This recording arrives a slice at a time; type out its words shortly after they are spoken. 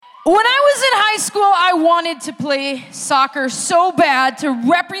When I was in high school, I wanted to play soccer so bad to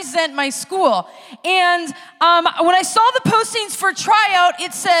represent my school. And when I saw the postings for tryout,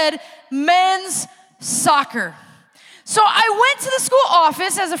 it said men's soccer. So I went to the school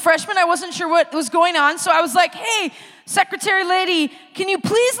office as a freshman. I wasn't sure what was going on. So I was like, hey, secretary lady, can you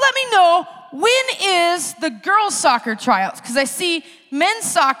please let me know when is the girls' soccer tryouts? Because I see men's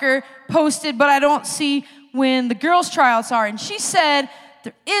soccer posted, but I don't see when the girls' tryouts are. And she said,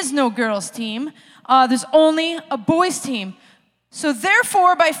 there is no girls' team. There's only a boys' team. So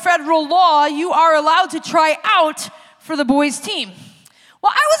therefore, by federal law, you are allowed to try out for the boys' team.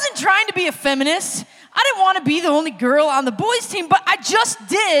 Well, I wasn't trying to be a feminist. I didn't want to be the only girl on the boys' team, but I just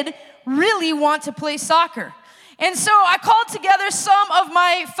did really want to play soccer. And so I called together some of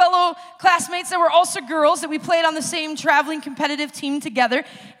my fellow classmates that were also girls that we played on the same traveling competitive team together.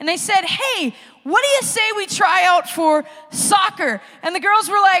 And I said, hey, what do you say we try out for soccer? And the girls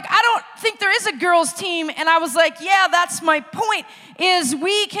were like, I don't think there is a girls' team. And I was like, yeah, that's my point, is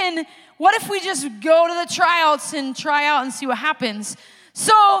what if we just go to the tryouts and try out and see what happens?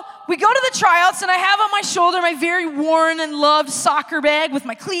 So we go to the tryouts, and I have on my shoulder my very worn and loved soccer bag with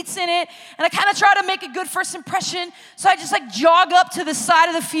my cleats in it, and I kind of try to make a good first impression. So I just jog up to the side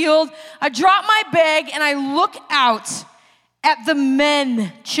of the field. I drop my bag, and I look out at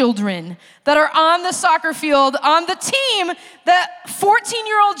the children that are on the soccer field on the team that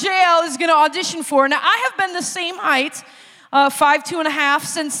 14-year-old JL is going to audition for. Now, I have been the same height, 5'2.5",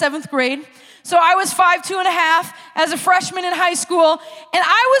 since 7th grade. So I was 5'2.5" as a freshman in high school, and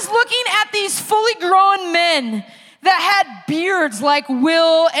I was looking at these fully grown men that had beards like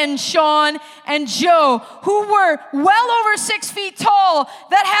Will and Sean and Joe, who were well over 6 feet tall,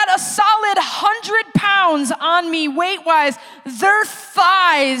 that had a solid 100 pounds on me weight-wise. Their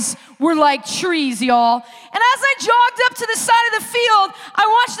thighs were like trees, y'all. And as I jogged up to the side of the field, I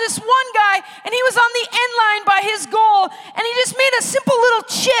watched this one guy, and he was on the end line by his goal, and he just made a simple little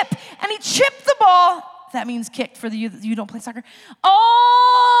chip, and he chipped the ball, that means kicked for you that you don't play soccer,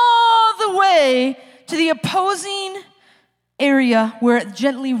 all the way to the opposing area where it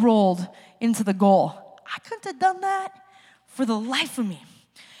gently rolled into the goal. I couldn't have done that for the life of me.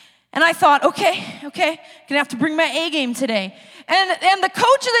 And I thought, okay, gonna have to bring my A game today. And the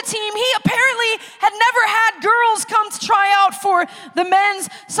coach of the team, he apparently had never had girls come to try out for the men's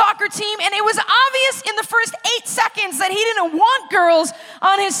soccer team, and it was obvious in the first 8 seconds that he didn't want girls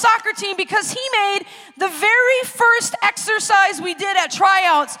on his soccer team, because he made the very first exercise we did at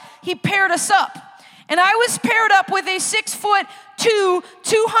tryouts, he paired us up. And I was paired up with a 6'2",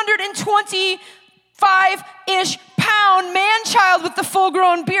 225-ish pound man-child with the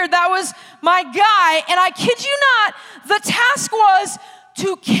full-grown beard. That was my guy. And I kid you not, the task was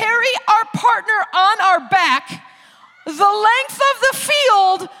to carry our partner on our back the length of the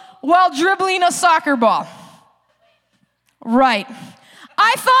field while dribbling a soccer ball. Right.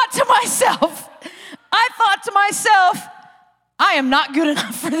 I thought to myself, I am not good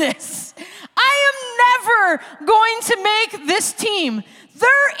enough for this. I am never going to make this team.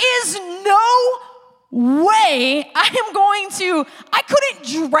 There is no way I couldn't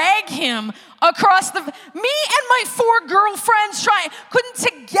drag him across me and my 4 girlfriends couldn't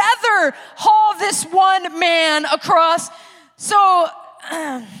together haul this one man across. So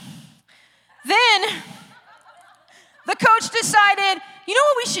then the coach decided, you know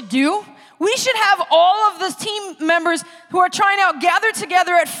what we should do? We should have all of the team members who are trying out gather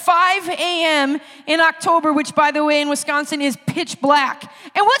together at 5 a.m. in October, which, by the way, in Wisconsin is pitch black.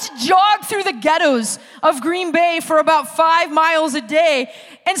 And let's jog through the ghettos of Green Bay for about 5 miles a day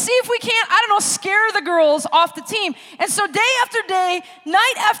and see if we can't, scare the girls off the team. And so day after day,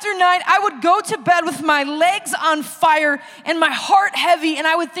 night after night, I would go to bed with my legs on fire and my heart heavy, and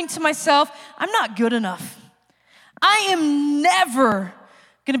I would think to myself, I'm not good enough. I am never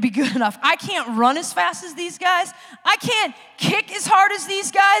going to be good enough. I can't run as fast as these guys. I can't kick as hard as these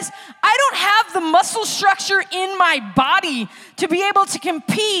guys. I don't have the muscle structure in my body to be able to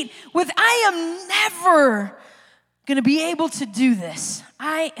compete with. I am never going to be able to do this.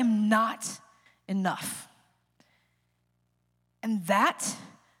 I am not enough. And that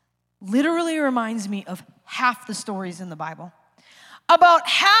literally reminds me of half the stories in the Bible. About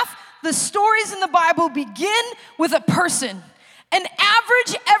half the stories in the Bible begin with a person, an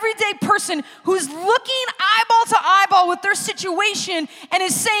average, everyday person who's looking eyeball to eyeball with their situation and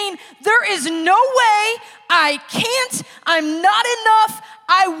is saying, there is no way, I can't, I'm not enough,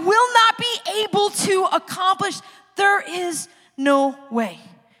 I will not be able to accomplish. There is no way.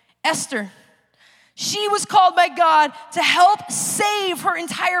 Esther, She was called by God to help save her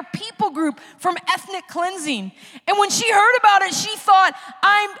entire people group from ethnic cleansing. And when she heard about it, she thought,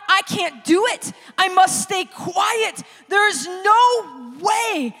 I can't do it. I must stay quiet. There's no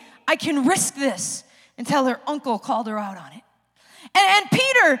way I can risk this, until her uncle called her out on it. And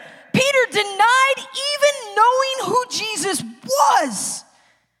Peter denied even knowing who Jesus was.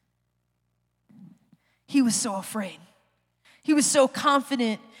 He was so afraid. He was so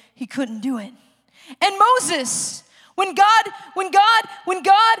confident he couldn't do it. And Moses, when God called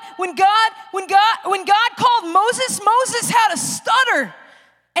Moses, Moses had a stutter.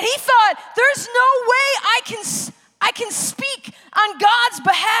 And he thought, there's no way I can speak on God's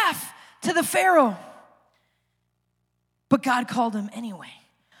behalf to the Pharaoh. But God called him anyway.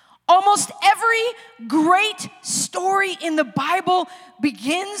 Almost every great story in the Bible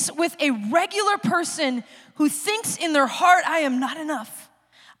begins with a regular person who thinks in their heart, I am not enough.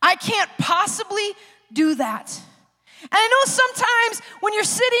 I can't possibly do that. And I know sometimes when you're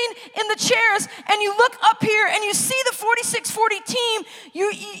sitting in the chairs and you look up here and you see the 4640 team,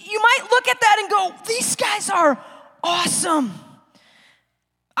 you might look at that and go, these guys are awesome.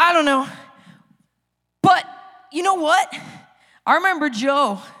 I don't know. But you know what? I remember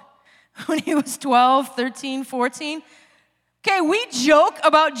Joe when he was 12, 13, 14. Okay, we joke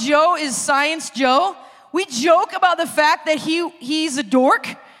about Joe is Science Joe. We joke about the fact that he's a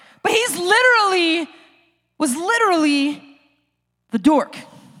dork, but was literally the dork.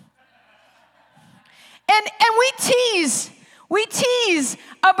 And we tease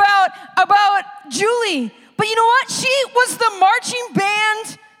about Julie. But you know what? She was the marching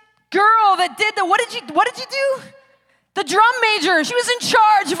band girl that did what did you do? The drum major. She was in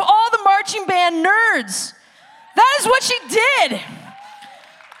charge of all the marching band nerds. That is what she did.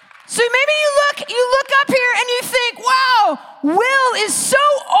 So maybe you look up here and you think, wow, Will is so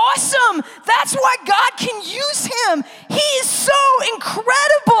awesome. That's why God can use him. He is so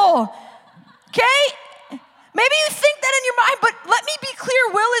incredible. Okay? Maybe you think that in your mind, but let me be clear,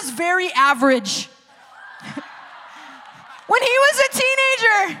 Will is very average. When he was a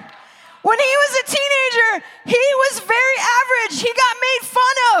teenager, he was very average. He got made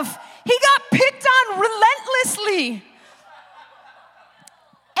fun of. He got picked on relentlessly.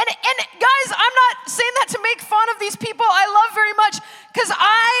 And guys, I'm not saying that to make fun of these people I love very much, because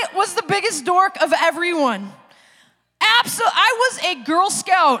I was the biggest dork of everyone. Absolutely. I was a Girl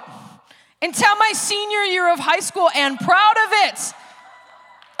Scout until my senior year of high school, and proud of it.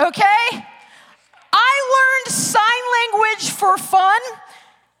 Okay? I learned sign language for fun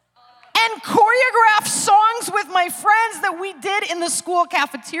and choreographed songs with my friends that we did in the school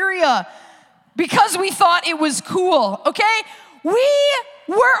cafeteria because we thought it was cool, okay? We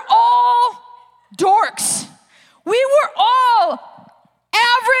were all dorks. We were all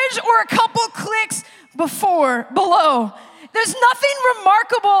average or a couple clicks below. There's nothing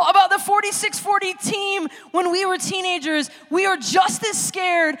remarkable about the 4640 team when we were teenagers. We were just as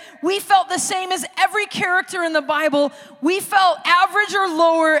scared. We felt the same as every character in the Bible. We felt average or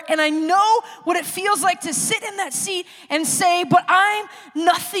lower, and I know what it feels like to sit in that seat and say, but I'm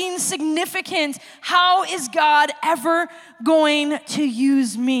nothing significant. How is God ever going to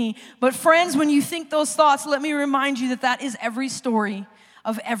use me? But friends, when you think those thoughts, let me remind you that that is every story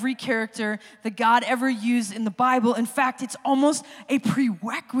of every character that God ever used in the Bible. In fact, it's almost a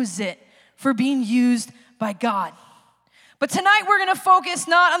prerequisite for being used by God. But tonight we're going to focus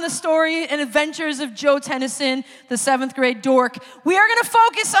not on the story and adventures of Joe Tennyson, the 7th grade dork. We are going to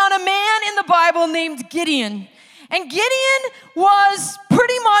focus on a man in the Bible named Gideon. And Gideon was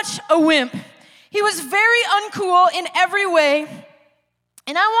pretty much a wimp. He was very uncool in every way.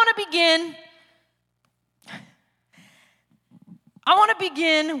 And I want to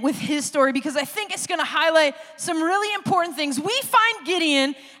begin with his story because I think it's going to highlight some really important things. We find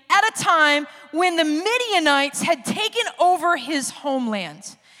Gideon at a time when the Midianites had taken over his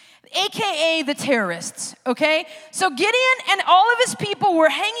homeland, AKA the terrorists, okay? So Gideon and all of his people were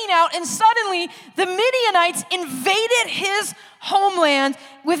hanging out, and suddenly the Midianites invaded his homeland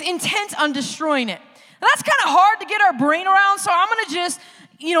with intent on destroying it. Now, that's kind of hard to get our brain around, so I'm going to just,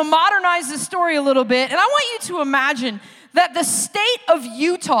 modernize the story a little bit. And I want you to imagine that the state of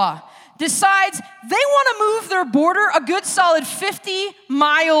Utah decides they want to move their border a good solid 50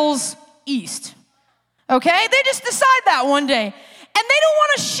 miles east. Okay? They just decide that one day. And they don't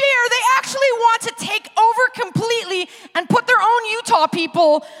want to share. They actually want to take over completely and put their own Utah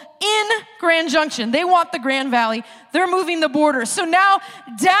people in Grand Junction. They want the Grand Valley. They're moving the border. So now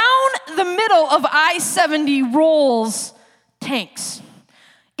down the middle of I-70 rolls tanks,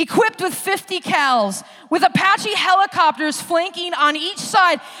 equipped with 50 cals, with Apache helicopters flanking on each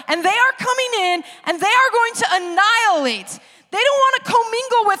side, and they are coming in and they are going to annihilate. They don't want to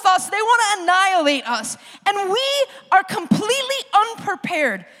commingle with us. They want to annihilate us. And we are completely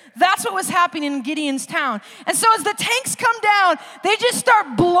unprepared. That's what was happening in Gideon's town. And so as the tanks come down, they just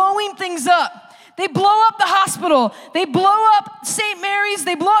start blowing things up. They blow up the hospital. They blow up St. Mary's.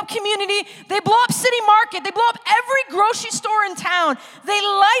 They blow up Community. They blow up City Market. They blow up every grocery store in town. They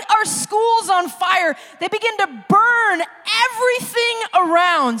light our schools on fire. They begin to burn everything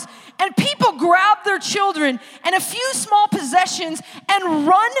around. And people grab their children and a few small possessions and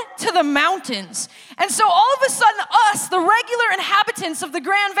run to the mountains. And so all of a sudden, us, the regular inhabitants of the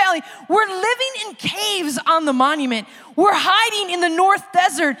Grand Valley, we're living in caves on the monument. We're hiding in the North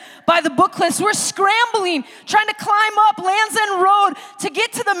Desert by the Book Cliffs. We're scrambling, trying to climb up Land's End Road to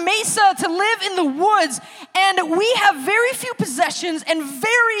get to the mesa, to live in the woods. And we have very few possessions and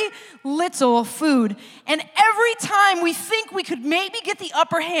very little food. And every time we think we could maybe get the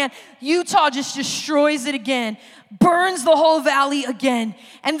upper hand, Utah just destroys it again, burns the whole valley again.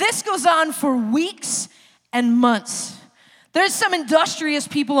 And this goes on for weeks and months. There's some industrious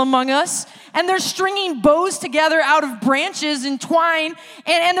people among us, and they're stringing bows together out of branches and twine,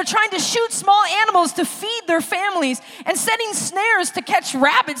 and they're trying to shoot small animals to feed their families and setting snares to catch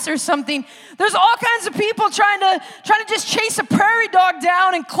rabbits or something. There's all kinds of people trying to just chase a prairie dog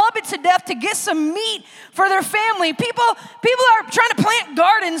down and club it to death to get some meat for their family. People are trying to plant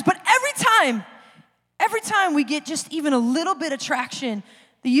gardens, but every time we get just even a little bit of traction,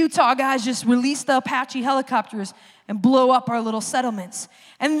 the Utah guys just release the Apache helicopters and blow up our little settlements.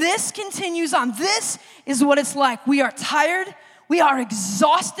 And this continues on. This is what it's like. We are tired. We are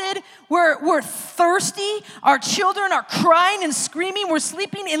exhausted. We're thirsty. Our children are crying and screaming. We're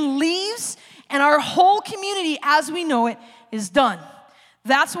sleeping in leaves. And our whole community, as we know it, is done.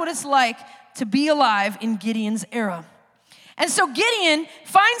 That's what it's like to be alive in Gideon's era. And so Gideon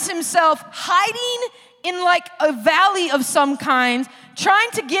finds himself hiding in like a valley of some kind, trying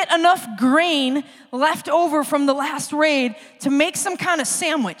to get enough grain left over from the last raid to make some kind of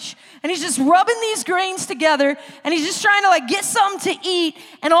sandwich. And he's just rubbing these grains together, and he's just trying to like get something to eat.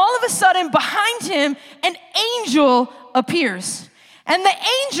 And all of a sudden, behind him, an angel appears. And the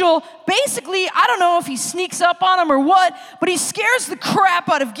angel, basically, I don't know if he sneaks up on him or what, but he scares the crap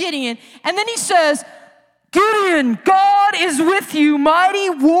out of Gideon. And then he says, "Gideon, God is with you,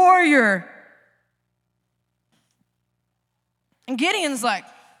 mighty warrior." And Gideon's like,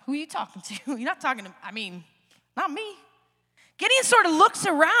 "Who are you talking to? You're not talking to, not me." Gideon sort of looks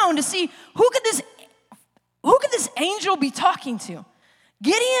around to see who could this angel be talking to?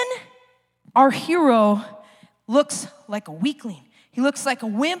 Gideon, our hero, looks like a weakling. He looks like a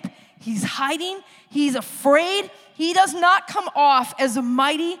wimp. He's hiding. He's afraid. He does not come off as a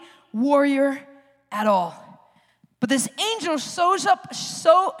mighty warrior at all. But this angel shows up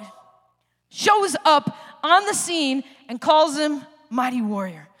on the scene and calls him mighty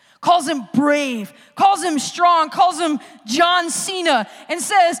warrior, calls him brave, calls him strong, calls him John Cena, and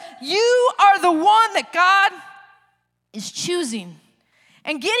says, "You are the one that God is choosing."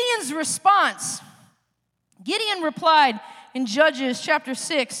 And Gideon's response, Gideon replied in Judges chapter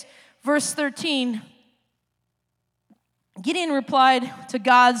 6, verse 13, Gideon replied to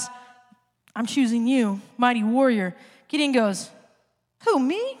God's, "I'm choosing you, mighty warrior." Gideon goes, "Who,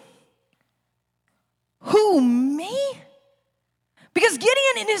 me? Who, me?" Because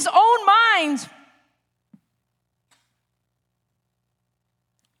Gideon, in his own mind,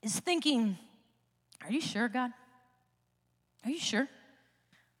 is thinking, "Are you sure, God? Are you sure?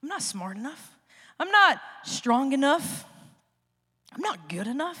 I'm not smart enough. I'm not strong enough. I'm not good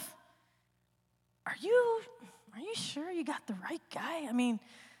enough. Are you sure you got the right guy? Are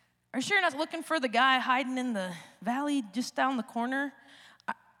you sure you're not looking for the guy hiding in the valley just down the corner?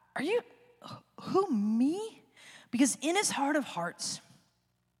 Who, me?" Because in his heart of hearts,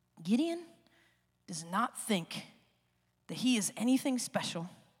 Gideon does not think that he is anything special.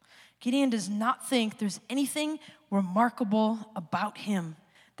 Gideon does not think there's anything remarkable about him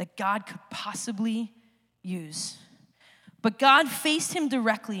that God could possibly use. But God faced him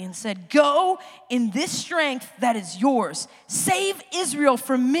directly and said, "Go in this strength that is yours. Save Israel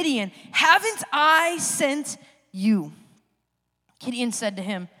from Midian. Haven't I sent you?" Gideon said to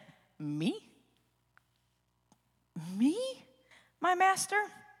him, "Me? Me, my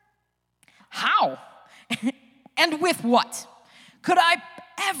master? How? And with what? Could I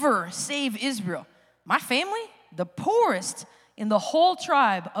ever save Israel? My family, the poorest in the whole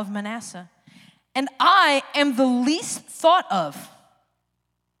tribe of Manasseh. And I am the least thought of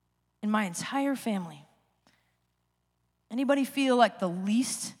in my entire family." Anybody feel like the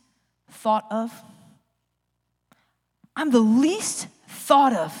least thought of? I'm the least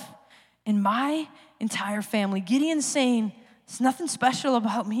thought of in my entire family. Gideon's saying, there's nothing special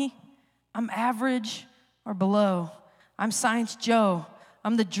about me. I'm average or below. I'm Science Joe.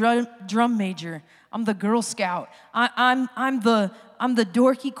 I'm the drum major. I'm the Girl Scout. I'm the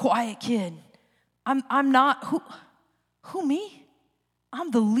dorky, quiet kid. I'm not, who me?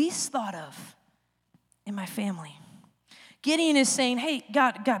 I'm the least thought of in my family. Gideon is saying, hey,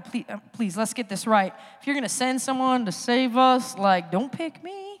 God, please, let's get this right. If you're going to send someone to save us, don't pick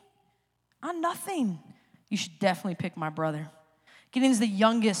me. I'm nothing. You should definitely pick my brother. Gideon's the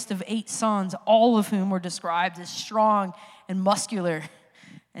youngest of 8 sons, all of whom were described as strong and muscular,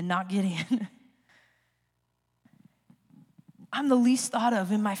 and not Gideon. I'm the least thought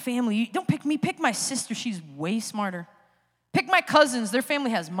of in my family. Don't pick me, pick my sister. She's way smarter. Pick my cousins. Their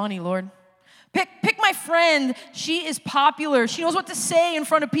family has money, Lord. Pick my friend. She is popular. She knows what to say in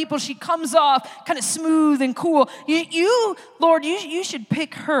front of people. She comes off kind of smooth and cool. You, Lord, you should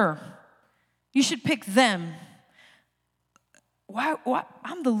pick her. You should pick them. Why?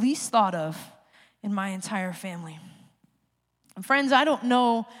 I'm the least thought of in my entire family. And friends, I don't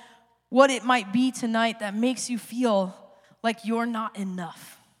know what it might be tonight that makes you feel like you're not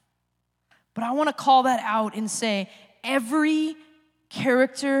enough. But I want to call that out and say, every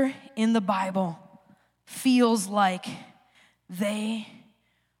character in the Bible feels like they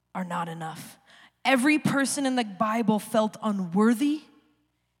are not enough. Every person in the Bible felt unworthy,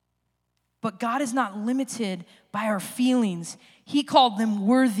 but God is not limited by our feelings. He called them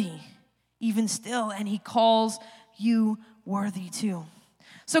worthy even still, and he calls you worthy too.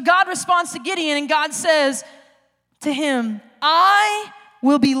 So God responds to Gideon, and God says to him, I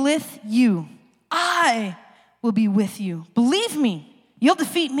will be with you. I will be with you. Believe me, you'll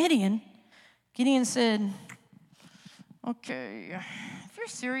defeat Midian. Gideon said, okay, if you're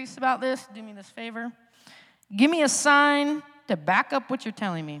serious about this, do me this favor. Give me a sign to back up what you're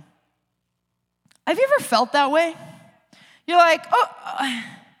telling me. Have you ever felt that way? You're like, oh,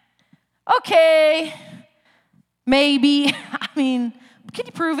 okay, maybe. I mean, can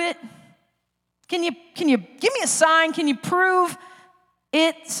you prove it? Can you give me a sign? Can you prove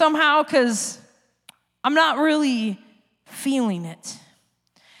it somehow? Because I'm not really feeling it.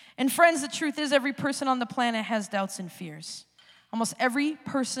 And friends, the truth is every person on the planet has doubts and fears. Almost every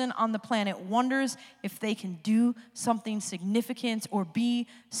person on the planet wonders if they can do something significant or be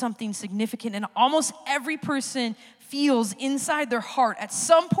something significant. And almost every person feels inside their heart at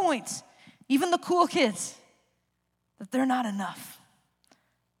some point, even the cool kids, that they're not enough.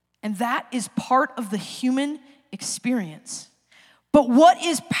 And that is part of the human experience. But what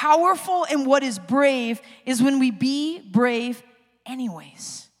is powerful and what is brave is when we be brave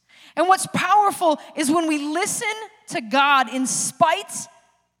anyways. And what's powerful is when we listen to God in spite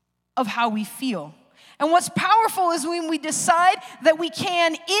of how we feel. And what's powerful is when we decide that we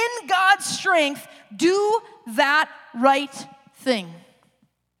can, in God's strength, do that right thing.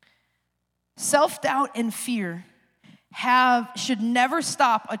 Self-doubt and fear should never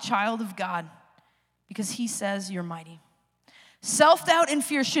stop a child of God because he says you're mighty. Self-doubt and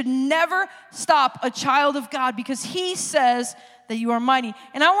fear should never stop a child of God because he says that you are mighty.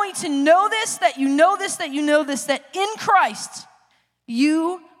 And I want you to know this, that you know this, that you know this, that in Christ,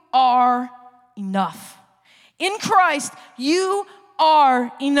 you are enough. In Christ, you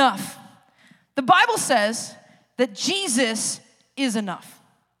are enough. The Bible says that Jesus is enough.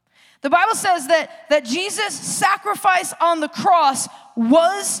 The Bible says that Jesus' sacrifice on the cross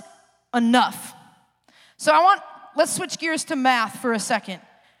was enough. So let's switch gears to math for a second.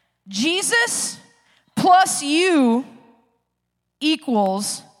 Jesus plus you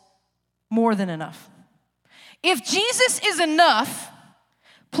equals more than enough. If Jesus is enough,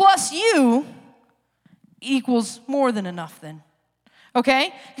 plus you equals more than enough then.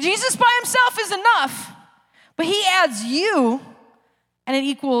 Okay? Jesus by himself is enough, but he adds you, and it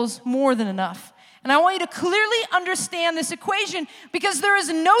equals more than enough. And I want you to clearly understand this equation because there is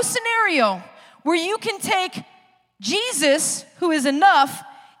no scenario where you can take Jesus, who is enough,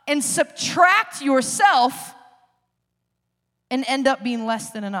 and subtract yourself and end up being less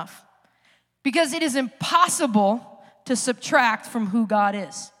than enough. Because it is impossible to subtract from who God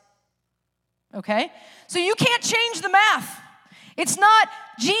is. Okay? So you can't change the math. It's not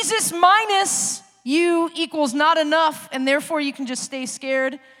Jesus minus you equals not enough, and therefore you can just stay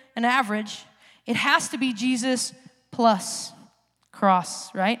scared and average. It has to be Jesus plus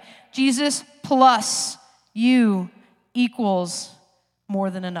cross, right? Jesus plus you equals more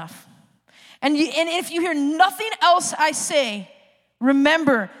than enough. And if you hear nothing else I say,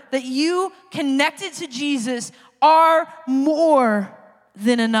 remember that you connected to Jesus are more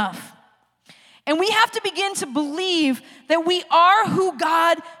than enough. And we have to begin to believe that we are who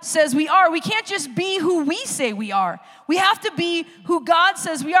God says we are. We can't just be who we say we are. We have to be who God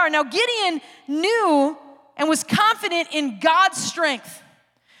says we are. Now, Gideon knew and was confident in God's strength,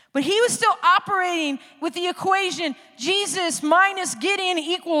 but he was still operating with the equation, Jesus minus Gideon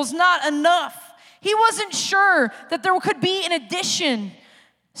equals not enough. He wasn't sure that there could be an addition,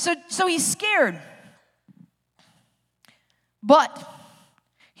 so he's scared. But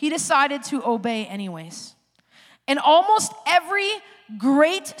he decided to obey anyways. And almost every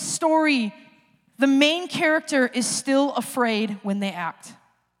great story, the main character is still afraid when they act.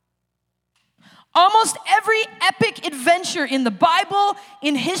 Almost every epic adventure in the Bible,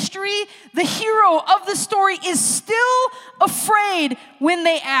 in history, the hero of the story is still afraid when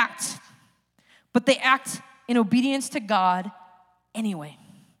they act. But they act in obedience to God anyway.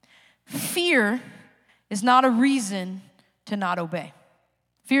 Fear is not a reason to not obey.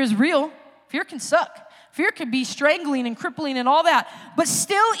 Fear is real. Fear can suck. Fear can be strangling and crippling and all that. But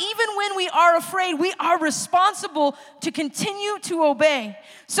still, even when we are afraid, we are responsible to continue to obey.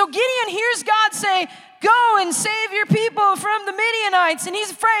 So Gideon hears God say, go and save your people from the Midianites. And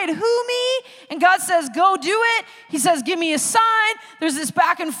he's afraid, who, me? And God says, go do it. He says, give me a sign. There's this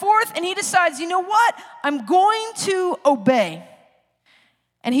back and forth. And he decides, you know what? I'm going to obey.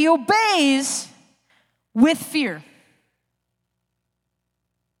 And he obeys with fear.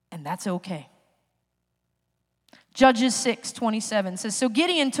 And that's okay. Judges 6:27 says, so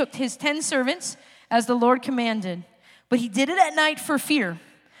Gideon took his 10 servants as the Lord commanded, but he did it at night for fear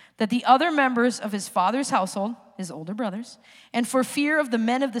that the other members of his father's household, his older brothers, and for fear of the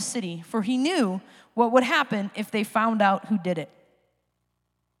men of the city, for he knew what would happen if they found out who did it.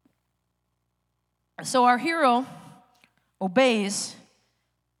 So our hero obeys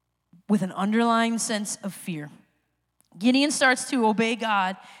with an underlying sense of fear. Gideon starts to obey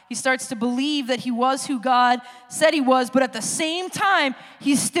God. He starts to believe that he was who God said he was, but at the same time,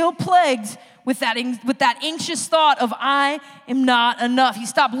 he's still plagued with that anxious thought of, I am not enough. He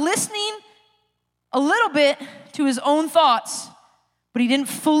stopped listening a little bit to his own thoughts, but he didn't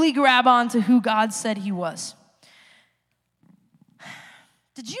fully grab on to who God said he was.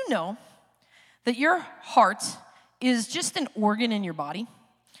 Did you know that your heart is just an organ in your body?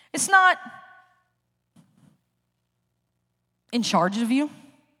 It's not in charge of you.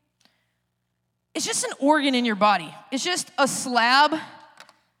 It's just an organ in your body. It's just a slab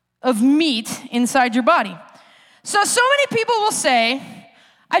of meat inside your body. So many people will say,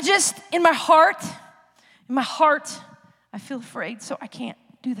 in my heart, I feel afraid, so I can't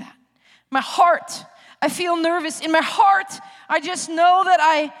do that. My heart, I feel nervous. In my heart, I just know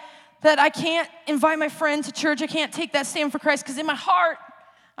that I can't invite my friend to church. I can't take that stand for Christ, because in my heart,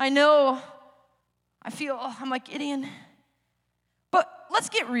 I know, I'm like Gideon. But let's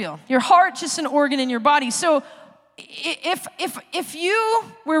get real. Your heart's just an organ in your body. So if you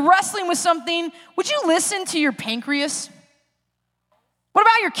were wrestling with something, would you listen to your pancreas? What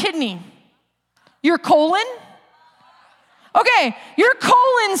about your kidney? Your colon? Okay, your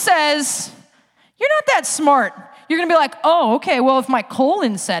colon says, you're not that smart. You're going to be like, oh, okay, well, if my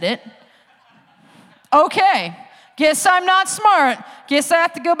colon said it, okay. Guess I'm not smart. Guess I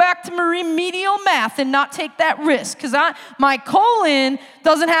have to go back to my remedial math and not take that risk, because my colon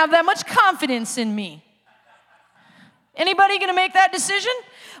doesn't have that much confidence in me. Anybody gonna make that decision?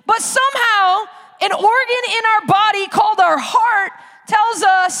 But somehow, an organ in our body called our heart tells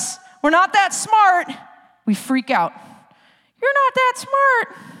us we're not that smart. We freak out. You're not that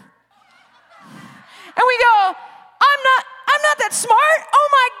smart. And we go, I'm not that smart. Oh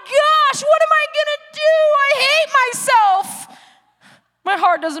my gosh, what am I gonna do? I hate myself. My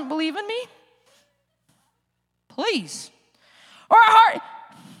heart doesn't believe in me. Please. Or our heart,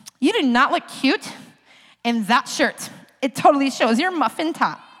 you do not look cute in that shirt. It totally shows your muffin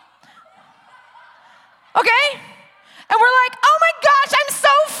top. Okay? And we're like, oh my gosh, I'm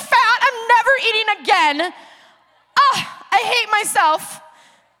so fat, I'm never eating again. I hate myself.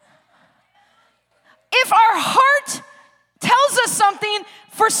 If our heart tells us something,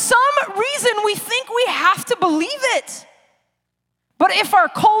 for some reason we think we have to believe it. But if our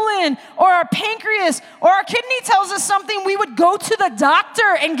colon or our pancreas or our kidney tells us something, we would go to the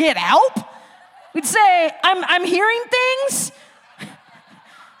doctor and get help. We'd say, I'm hearing things.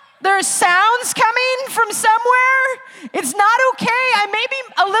 There's sounds coming from somewhere. It's not okay. I may be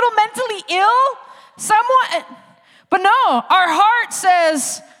a little mentally ill. Somewhat. But no, our heart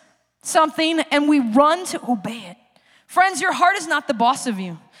says something and we run to obey it. Friends, your heart is not the boss of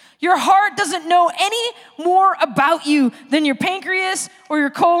you. Your heart doesn't know any more about you than your pancreas or your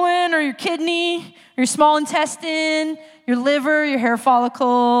colon or your kidney, or your small intestine, your liver, your hair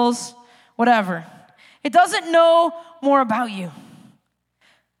follicles, whatever. It doesn't know more about you.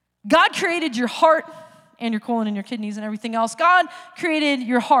 God created your heart and your colon and your kidneys and everything else. God created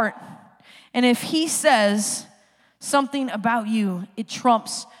your heart. And if he says something about you, it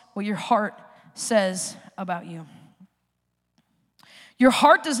trumps what your heart says about you. Your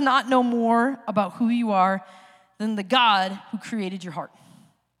heart does not know more about who you are than the God who created your heart.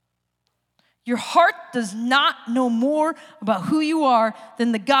 Your heart does not know more about who you are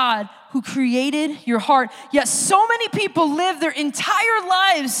than the God who created your heart. Yet so many people live their entire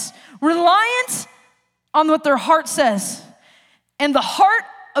lives reliant on what their heart says. And the heart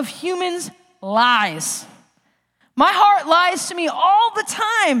of humans lies. My heart lies to me all the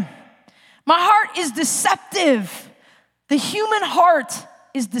time. My heart is deceptive. The human heart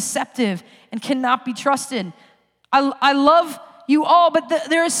is deceptive and cannot be trusted. I love you all, but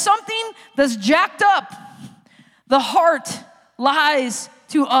there is something that's jacked up. The heart lies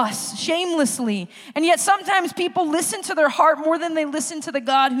to us shamelessly. And yet sometimes people listen to their heart more than they listen to the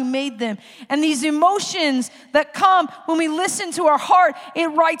God who made them. And these emotions that come when we listen to our heart, it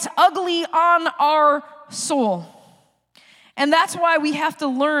writes ugly on our soul. And that's why we have to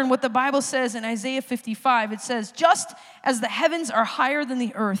learn what the Bible says in Isaiah 55. It says, just as the heavens are higher than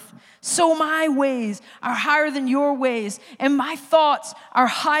the earth, so my ways are higher than your ways, and my thoughts are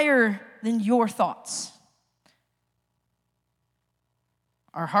higher than your thoughts.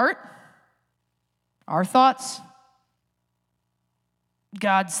 Our heart, our thoughts,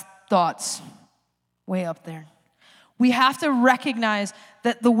 God's thoughts, way up there. We have to recognize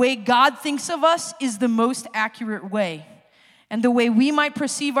that the way God thinks of us is the most accurate way. And the way we might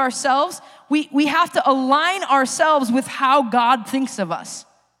perceive ourselves, we have to align ourselves with how God thinks of us.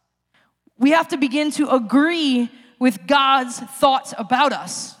 We have to begin to agree with God's thoughts about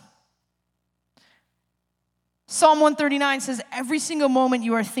us. Psalm 139 says, every single moment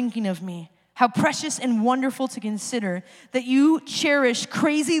you are thinking of me, how precious and wonderful to consider that you cherish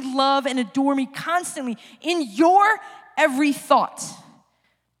crazy love and adore me constantly in your every thought.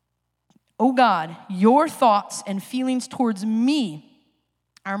 Oh God, your thoughts and feelings towards me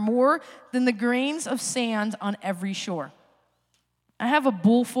are more than the grains of sand on every shore. I have a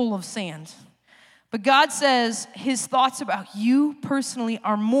bowl full of sand. But God says his thoughts about you personally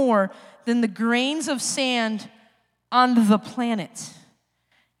are more than the grains of sand on the planet.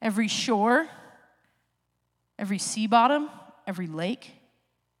 Every shore, every sea bottom, every lake,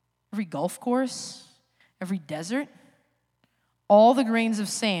 every golf course, every desert, all the grains of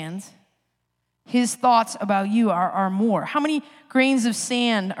sand, his thoughts about you are more. How many grains of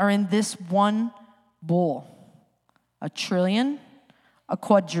sand are in this one bowl? A trillion? A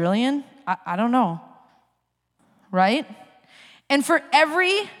quadrillion? I don't know. Right? And for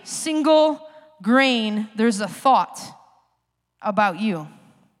every single grain, there's a thought about you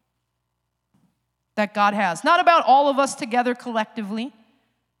that God has. Not about all of us together collectively,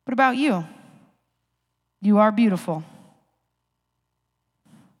 but about you. You are beautiful.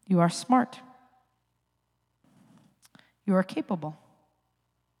 You are smart. You are capable.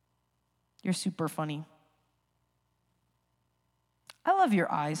 You're super funny. I love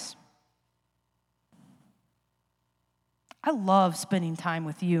your eyes. I love spending time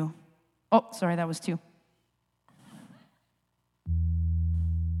with you. Oh, sorry, that was 2.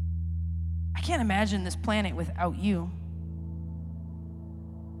 I can't imagine this planet without you.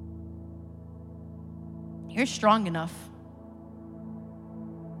 You're strong enough.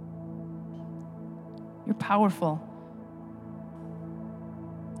 You're powerful.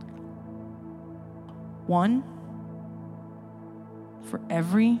 One for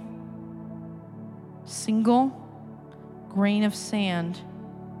every single grain of sand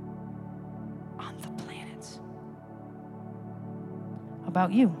on the planet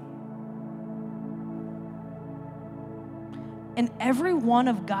about you. And every one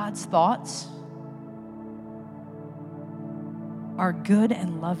of God's thoughts are good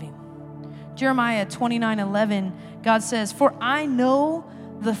and loving. Jeremiah 29:11, God says, "For I know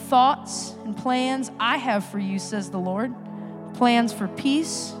the thoughts and plans I have for you, says the Lord, plans for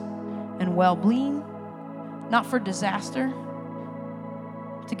peace and well-being, not for disaster,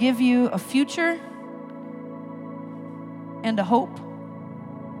 to give you a future and a hope."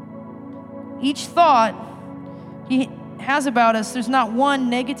 Each thought he has about us, there's not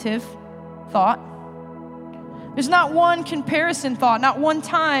one negative thought. There's not one comparison thought. Not one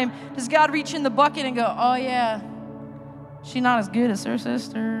time does God reach in the bucket and go, "Oh yeah, she's not as good as her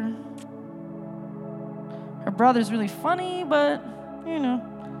sister. Her brother's really funny, but,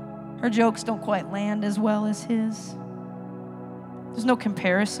 her jokes don't quite land as well as his." There's no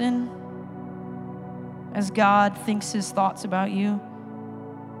comparison as God thinks his thoughts about you.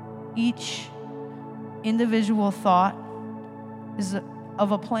 Each individual thought is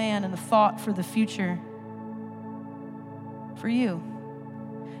of a plan and a thought for the future for you.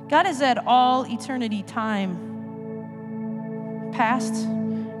 God has had all eternity time past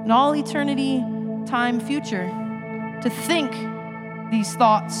and all eternity time future to think these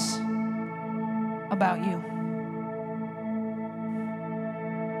thoughts about you.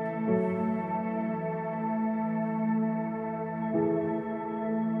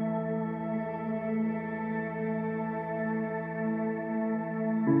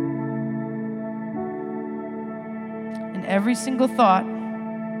 And every single thought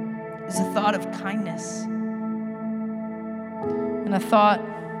is a thought of kindness and a thought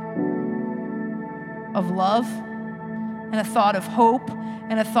of love and a thought of hope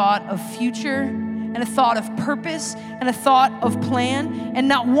and a thought of future and a thought of purpose and a thought of plan. And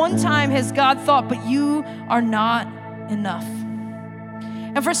not one time has God thought, but you are not enough.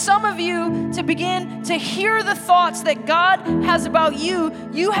 And for some of you to begin to hear the thoughts that God has about you,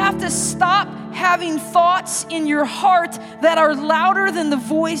 you have to stop having thoughts in your heart that are louder than the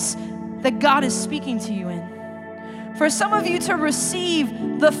voice that God is speaking to you in. For some of you to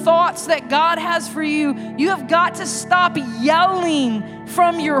receive the thoughts that God has for you, you have got to stop yelling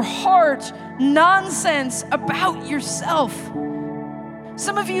from your heart nonsense about yourself.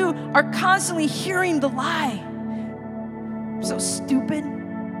 Some of you are constantly hearing the lie. I'm so stupid.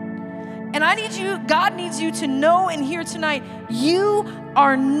 And God needs you to know and hear tonight, you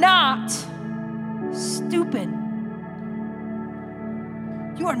are not stupid.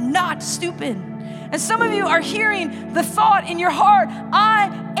 You are not stupid. And some of you are hearing the thought in your heart,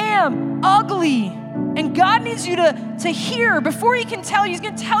 I am ugly. And God needs you to hear before He can tell you. He's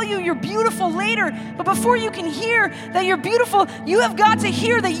going to tell you you're beautiful later. But before you can hear that you're beautiful, you have got to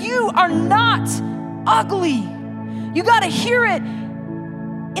hear that you are not ugly. You got to hear it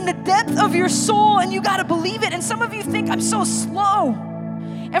in the depth of your soul, and you got to believe it. And some of you think, I'm so slow.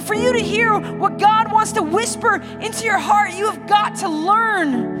 And for you to hear what God wants to whisper into your heart, you have got to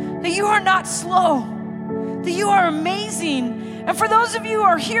learn that you are not slow, that you are amazing. And for those of you who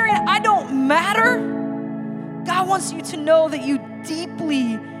are hearing, I don't matter, God wants you to know that you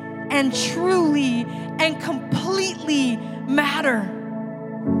deeply and truly and completely matter.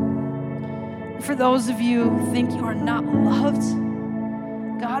 For those of you who think you are not loved,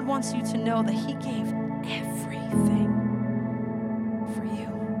 God wants you to know that He gave everything for you.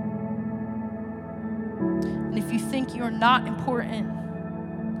 And if you think you're not important,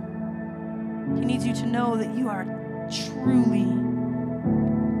 He needs you to know that you are truly,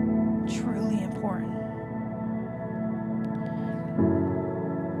 truly important.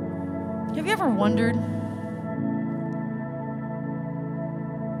 Have you ever wondered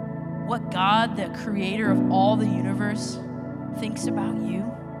what God, the creator of all the universe, thinks about you?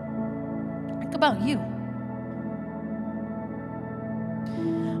 Think about you.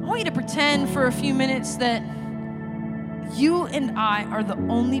 I want you to pretend for a few minutes that you and I are the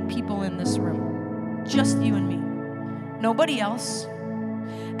only people in this room. Just you and me. Nobody else.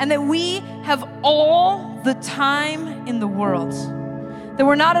 And that we have all the time in the world. That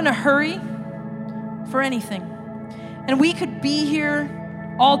we're not in a hurry for anything. And we could be here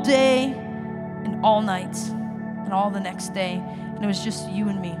all day and all night and all the next day. And it was just you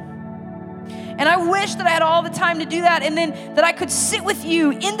and me. And I wish that I had all the time to do that, and then that I could sit with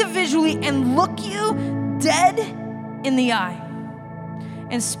you individually and look you dead in the eye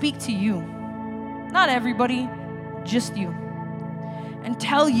and speak to you. Not everybody, just you. And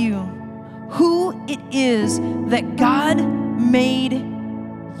tell you who it is that God made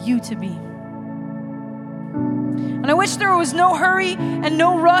you to be. And I wish there was no hurry and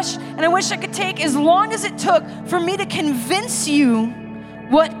no rush, and I wish I could take as long as it took for me to convince you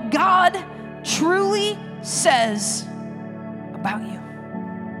what God truly says about you.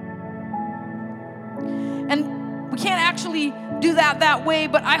 And we can't actually do that way,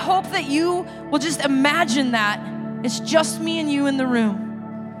 but I hope that you will just imagine that it's just me and you in the room.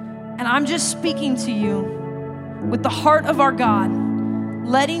 And I'm just speaking to you with the heart of our God,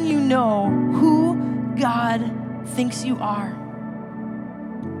 letting you know who God thinks you are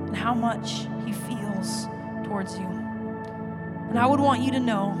and how much He feels towards you. And I would want you to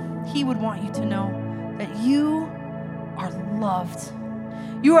know, He would want you to know that you are loved.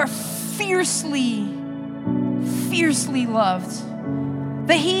 You are fiercely, fiercely loved.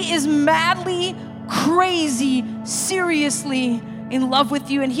 That He is madly, crazy, seriously in love with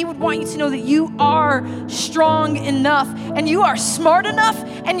you, and He would want you to know that you are strong enough, and you are smart enough,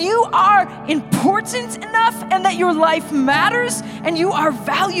 and you are important enough, and that your life matters, and you are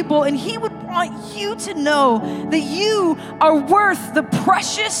valuable, and He would want you to know that you are worth the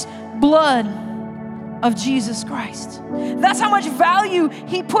precious blood of Jesus Christ. That's how much value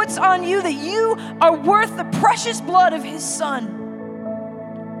he puts on you, that you are worth the precious blood of his Son.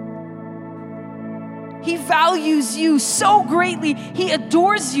 He values you so greatly. He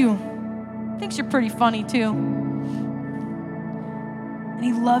adores you. Thinks you're pretty funny too. And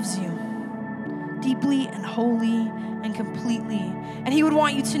he loves you deeply and wholly and completely. And he would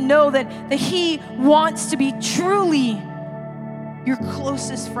want you to know that he wants to be truly your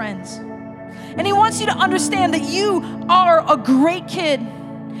closest friends. And he wants you to understand that you are a great kid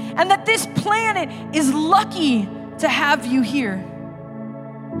and that this planet is lucky to have you here.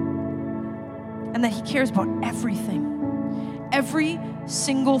 And that he cares about everything. Every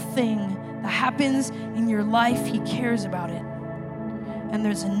single thing that happens in your life, he cares about it. And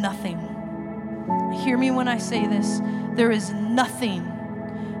there's nothing. Hear me when I say this. There is nothing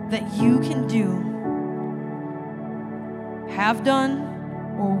that you can do, have done,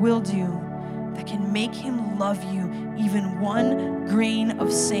 or will do that can make him love you even one grain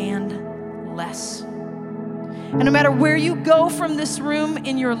of sand less. And no matter where you go from this room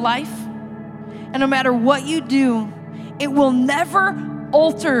in your life, and no matter what you do, it will never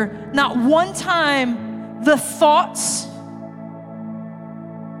alter, not one time, the thoughts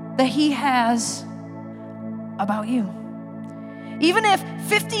that he has about you. Even if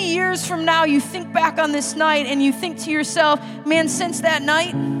 50 years from now you think back on this night and you think to yourself, man, since that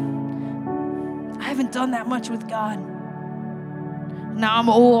night, I haven't done that much with God. Now I'm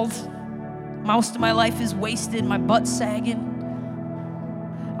old. Most of my life is wasted. My butt's sagging.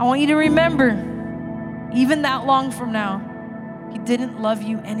 I want you to remember, even that long from now, he didn't love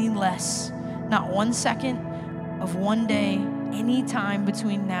you any less. Not 1 second of one day, any time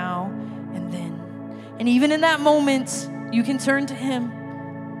between now and then. And even in that moment, you can turn to him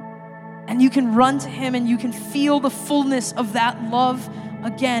and you can run to him and you can feel the fullness of that love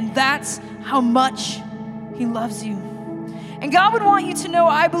again. That's how much he loves you. And God would want you to know,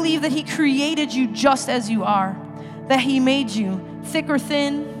 I believe, that he created you just as you are, that he made you thick or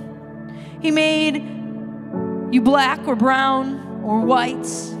thin. He made you black or brown or white,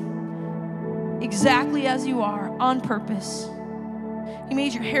 exactly as you are, on purpose. He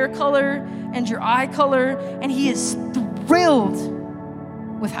made your hair color and your eye color, and he is thrilled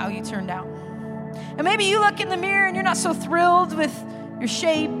with how you turned out. And maybe you look in the mirror and you're not so thrilled with your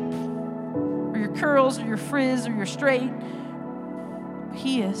shape or your curls or your frizz or your straight. But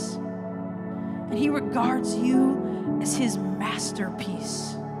he is. And he regards you as his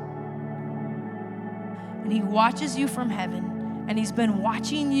masterpiece. And he watches you from heaven, and he's been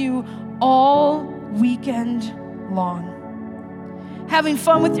watching you all weekend long. Having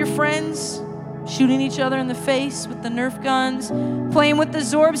fun with your friends, shooting each other in the face with the Nerf guns, playing with the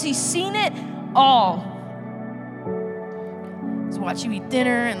Zorbs. He's seen it all. He's watched you eat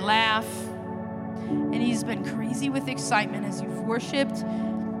dinner and laugh. And he's been crazy with excitement as you've worshiped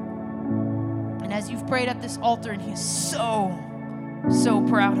and as you've prayed at this altar. And he's so, so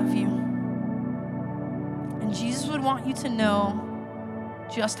proud of you. And Jesus would want you to know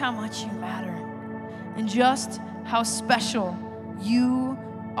just how much you matter and just how special you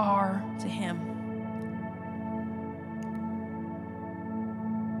are to him.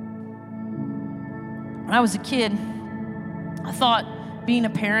 When I was a kid, I thought being a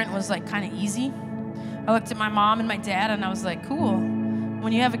parent was like kind of easy. I looked at my mom and my dad and I was like, cool.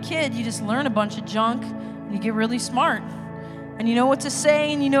 When you have a kid, you just learn a bunch of junk and you get really smart. And you know what to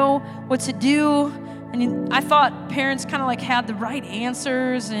say and you know what to do. And I thought parents kind of like had the right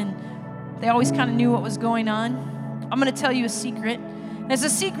answers and they always kind of knew what was going on. I'm going to tell you a secret. And it's a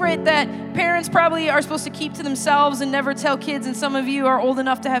secret that parents probably are supposed to keep to themselves and never tell kids, and some of you are old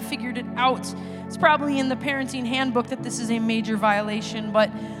enough to have figured it out. It's probably in the parenting handbook that this is a major violation, but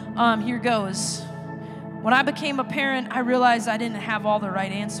here goes. When I became a parent, I realized I didn't have all the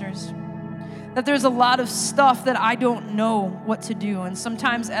right answers. That there's a lot of stuff that I don't know what to do. And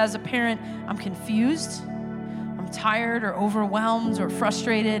sometimes as a parent, I'm confused, I'm tired or overwhelmed or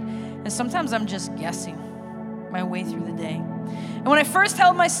frustrated, and sometimes I'm just guessing my way through the day. And when I first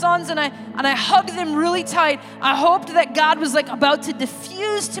held my sons and I hugged them really tight, I hoped that God was like about to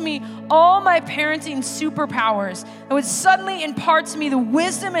diffuse to me all my parenting superpowers and would suddenly impart to me the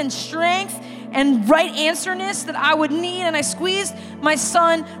wisdom and strength and right answerness that I would need. And I squeezed my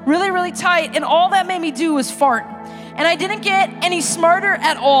son really, really tight, and all that made me do was fart. And I didn't get any smarter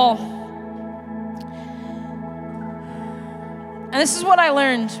at all. And this is what I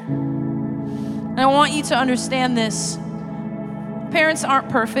learned. And I want you to understand this. Parents aren't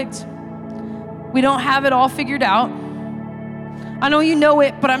perfect. We don't have it all figured out. I know you know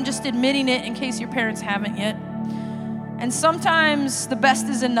it, but I'm just admitting it in case your parents haven't yet. And sometimes the best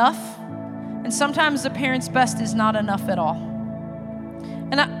is enough, and sometimes the parent's best is not enough at all.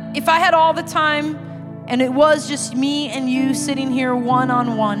 And if I had all the time, and it was just me and you sitting here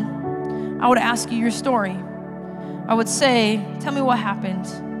one-on-one, I would ask you your story. I would say, tell me what happened.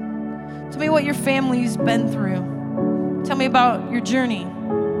 Tell me what your family's been through. Tell me about your journey.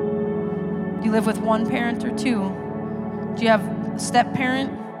 Do you live with one parent or two? Do you have a step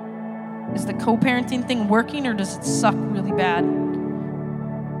parent? Is the co-parenting thing working, or does it suck really bad?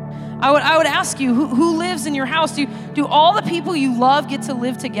 I would ask you, who lives in your house? Do all the people you love get to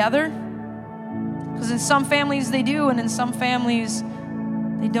live together? Because in some families they do, and in some families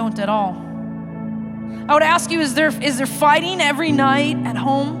they don't at all. I would ask you, is there fighting every night at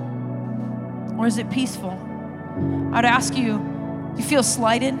home, or is it peaceful? I would ask you, do you feel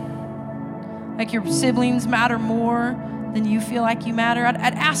slighted? Like your siblings matter more than you feel like you matter? I'd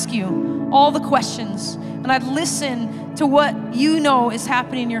ask you all the questions, and I'd listen to what you know is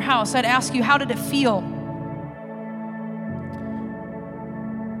happening in your house. I'd ask you, how did it feel?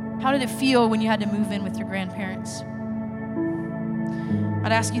 How did it feel when you had to move in with your grandparents?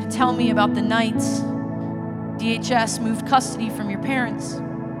 I'd ask you to tell me about the nights DHS moved custody from your parents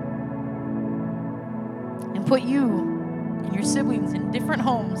and put you and your siblings in different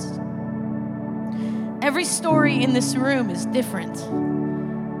homes. Every story in this room is different.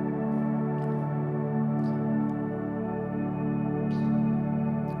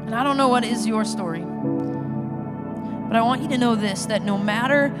 And I don't know what is your story, but I want you to know this, that no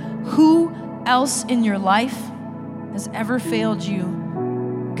matter who else in your life has ever failed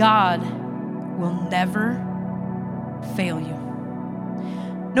you, God will never fail you.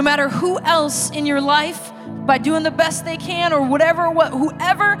 No matter who else in your life, by doing the best they can or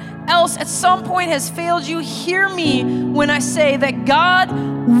whoever else at some point has failed you, hear me when I say that God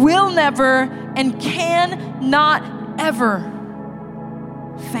will never and can not ever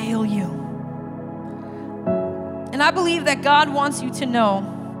fail you. And I believe that God wants you to know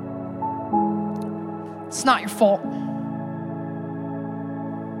it's not your fault.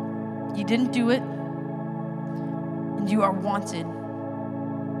 You didn't do it, and you are wanted.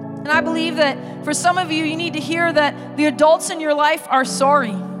 And I believe that for some of you, you need to hear that the adults in your life are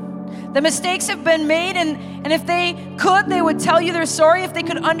sorry. The mistakes have been made, and if they could, they would tell you they're sorry. If they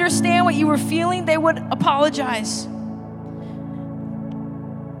could understand what you were feeling, they would apologize.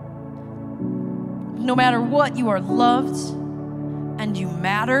 No matter what, you are loved, and you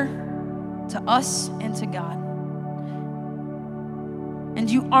matter to us and to God. And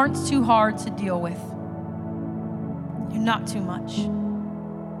you aren't too hard to deal with. You're not too much.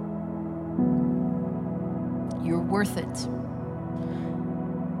 You're worth it.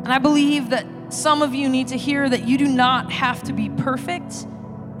 And I believe that some of you need to hear that you do not have to be perfect,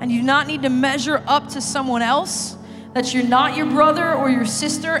 and you do not need to measure up to someone else, that you're not your brother or your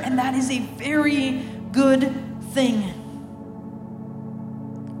sister, and that is a very good thing.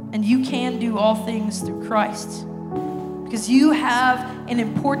 And you can do all things through Christ, because you have an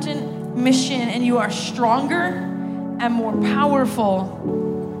important mission, and you are stronger and more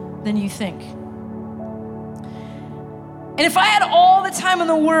powerful than you think. And if I had all the time in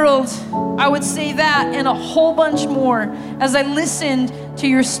the world, I would say that and a whole bunch more as I listened to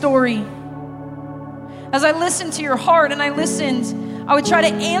your story. As I listened to your heart and I would try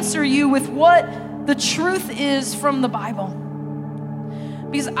to answer you with what the truth is from the Bible.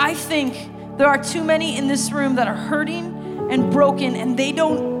 Because I think there are too many in this room that are hurting and broken, and they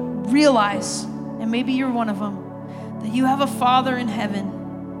don't realize, and maybe you're one of them, that you have a Father in heaven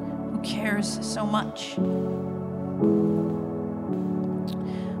who cares so much.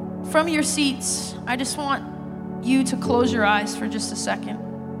 From your seats, I just want you to close your eyes for just a second.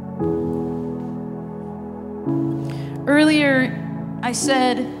 Earlier, I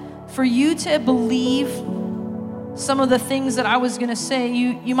said for you to believe some of the things that I was going to say,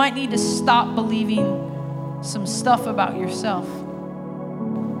 you might need to stop believing some stuff about yourself.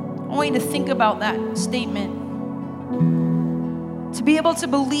 I want you to think about that statement. To be able to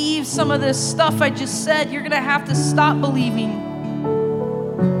believe some of this stuff I just said, you're going to have to stop believing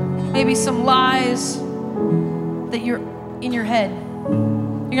maybe some lies that you're in your head. You're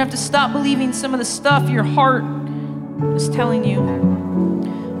going to have to stop believing some of the stuff your heart is telling you.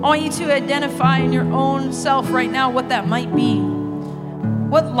 I want you to identify in your own self right now what that might be.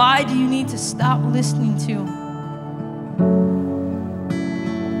 What lie do you need to stop listening to?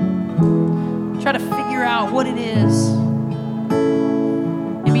 Try to figure out what it is.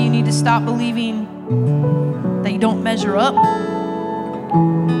 Maybe you need to stop believing that you don't measure up.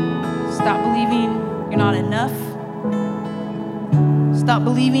 Stop believing you're not enough. Stop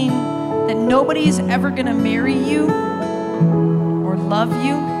believing that nobody is ever going to marry you or love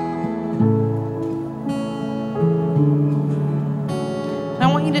you. And I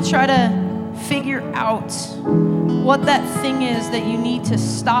want you to try to figure out what that thing is that you need to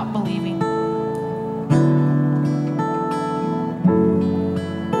stop believing.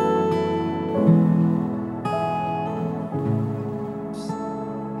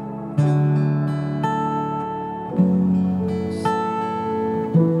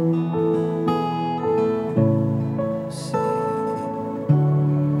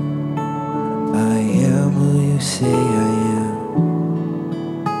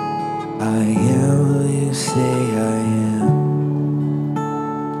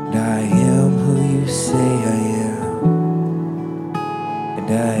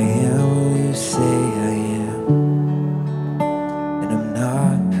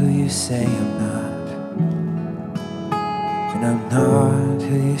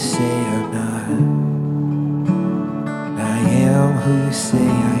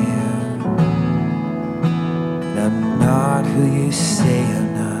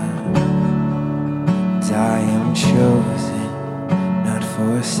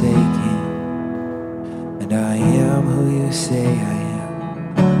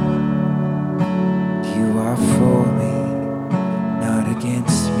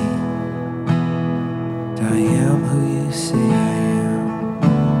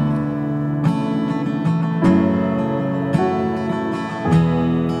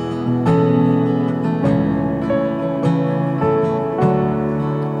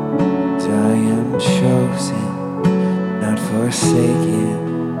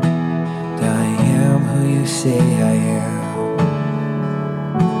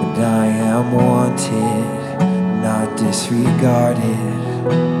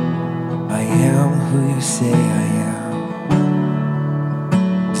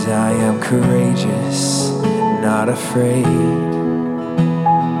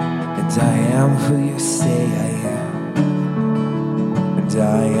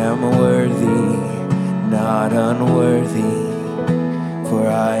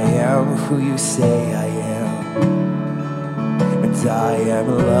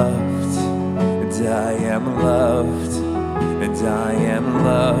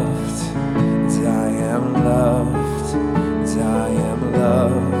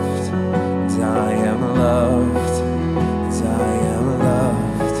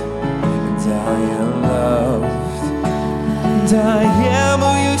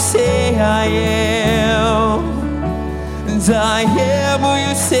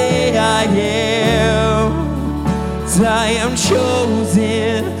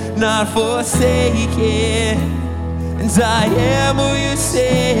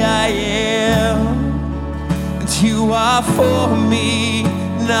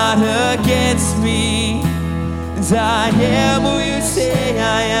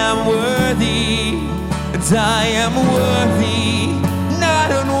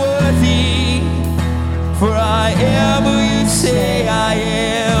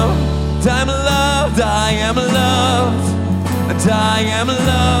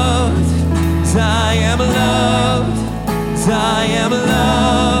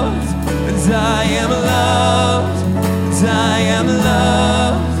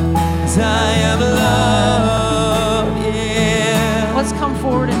 Let's come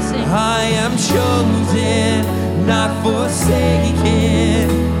forward and sing. I am chosen, not forsaken.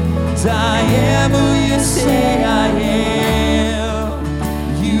 I am who you say I am.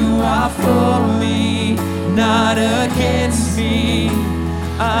 You are for me, not against me.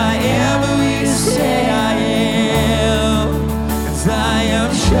 I am who you say I am. 'Cause I am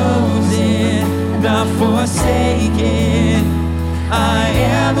chosen, not forsaken. I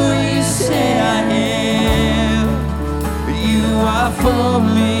am who you say I am. You are for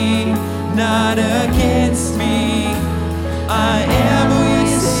me, not against me. I am who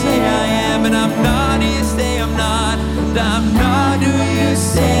you say I am, and I'm not who you say I'm not. And I'm not who you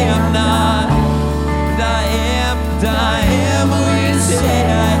say I'm not. And I am who you say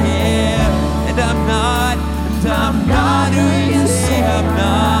I am. And I'm not who you say I'm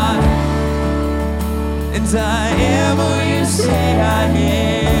not. And I am who you say I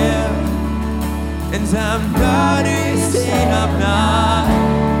am. And I'm not who you say I'm not.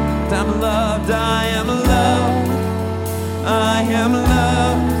 And I'm loved, I am loved. I am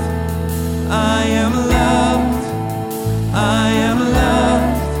loved. I am loved. I am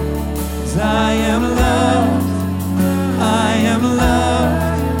loved. I am loved. I am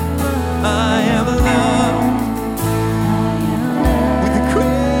loved. I am loved. With the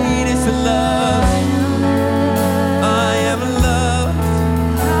greatest of love. I am loved.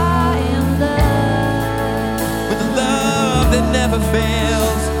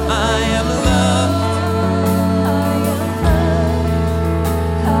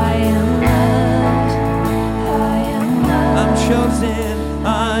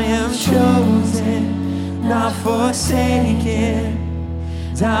 not forsaken.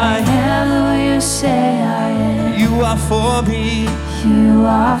 I am who you say I am. You are for me. You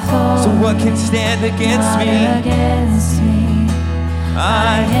are for So what can stand against me? me? Against me.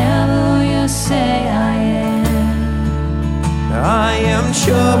 I am who you say I am. I am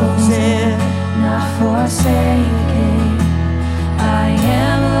chosen, not forsaken. I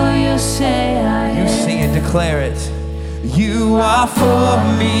am who you say I am. You sing it, declare it. You are for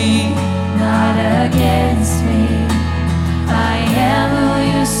me, not against me. I am who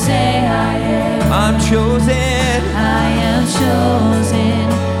you say I am. I'm chosen. I am chosen,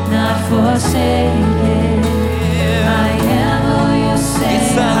 not forsaken. I am who you say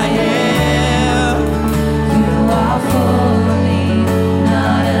Yes, I am. You are for me,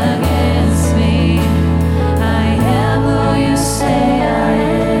 not against me. I am who you say I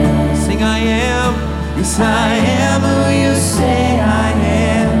am. Sing I am. Yes, I am who you say I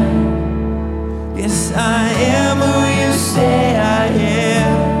am. Yes, I am who you say I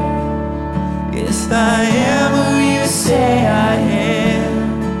am. Yes, I am who you say I am.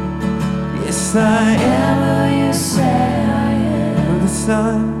 Yes, I am who you say I am. who the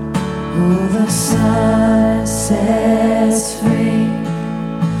Son, Who the Son sets free,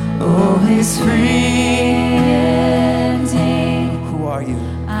 oh, is free indeed. who are you?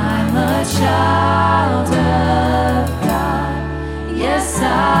 I'm a child of God. Yes, I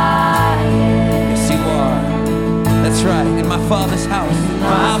am. Yes, you are. That's right, in my Father's house.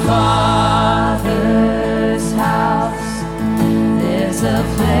 My Father's house, there's a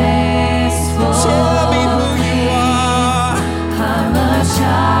place for Tell me who you are. I'm a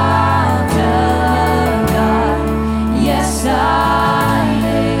child of God. Yes, I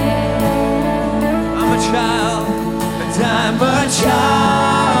am. I'm a child, and I'm a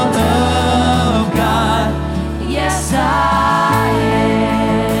child of God. Yes, I am.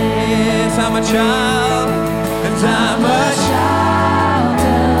 Yes, I'm a child, and I'm a Child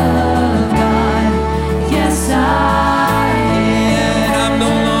of God. Yes, I am. and I'm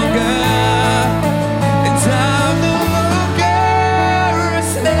no longer, and I'm no longer a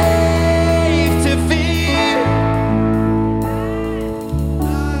slave to fear.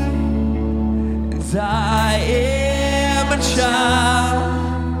 And I am a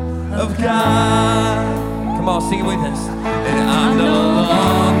child of God. Come on, sing it with us. And I'm no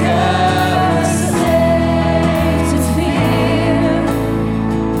longer a slave to fear.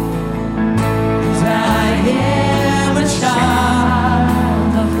 and I am a child.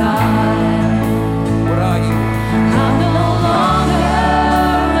 Of God. What are you? I'm no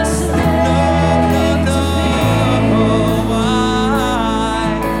longer a slave to fear.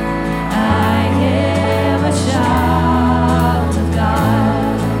 I am a child of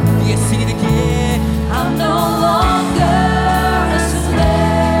God. You sing it again. I'm no longer a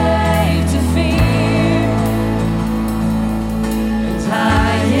slave to fear.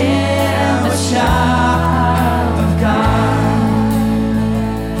 I am a child of God.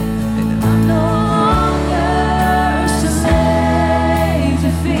 I'm no longer a slave to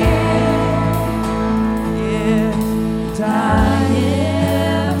fear. I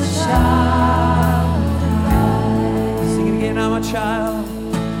am a child of God. Sing it again. I'm a child,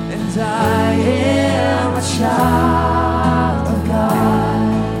 and I am a child of God.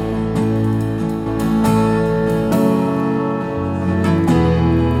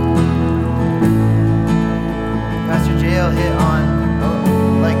 Pastor Jael hit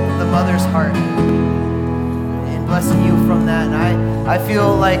on like the mother's heart and blessing you from that. And I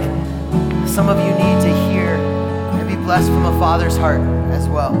feel like some of you need to hear and be blessed from a father's heart as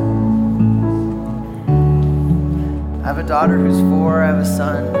well. I have a daughter who's 4. I have a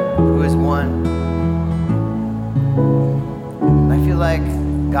son who is 1. And I feel like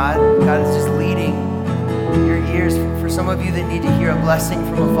God is just leading your ears for some of you that need to hear a blessing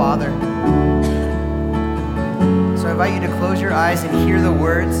from a father. So I invite you to close your eyes and hear the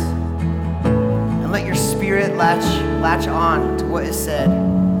words and let your spirit latch on to what is said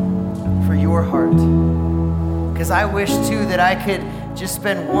for your heart. Because I wish too that I could just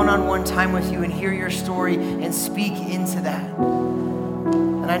spend one-on-one time with you and hear your story and speak into that.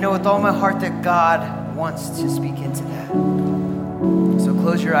 And I know with all my heart that God wants to speak into that. So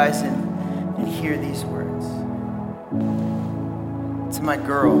close your eyes and hear these words. To my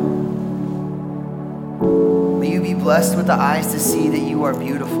girl, may you be blessed with the eyes to see that you are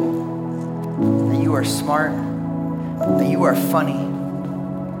beautiful, that you are smart, that you are funny,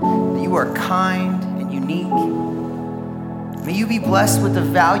 that you are kind and unique. May you be blessed with the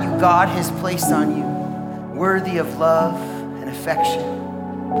value God has placed on you, worthy of love and affection.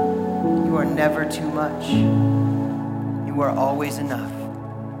 You are never too much. You are always enough.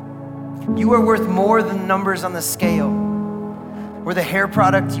 You are worth more than numbers on the scale, or the hair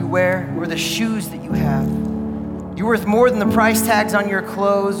product you wear, or the shoes that you have. You're worth more than the price tags on your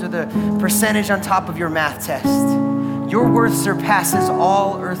clothes or the percentage on top of your math test. Your worth surpasses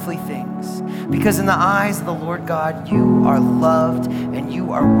all earthly things, because in the eyes of the Lord God, you are loved and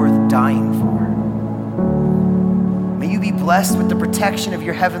you are worth dying for. May you be blessed with the protection of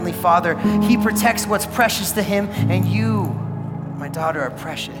your Heavenly Father. He protects what's precious to Him, and you, my daughter, are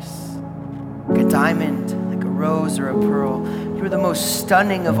precious. Like a diamond, like a rose or a pearl. You are the most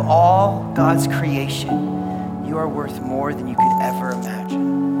stunning of all God's creation. You are worth more than you could ever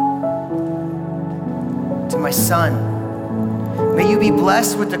imagine. To my son, may you be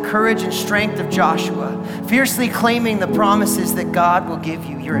blessed with the courage and strength of Joshua, fiercely claiming the promises that God will give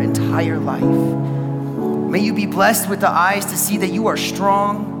you your entire life. May you be blessed with the eyes to see that you are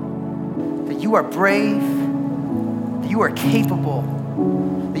strong, that you are brave, that you are capable,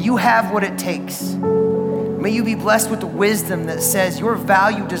 that you have what it takes. May you be blessed with the wisdom that says your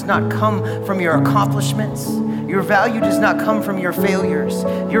value does not come from your accomplishments. Your value does not come from your failures.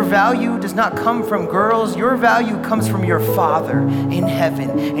 Your value does not come from girls. Your value comes from your Father in heaven.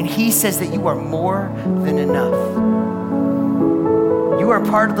 And He says that you are more than enough. You are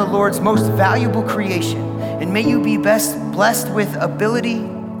part of the Lord's most valuable creation. And may you be blessed with ability,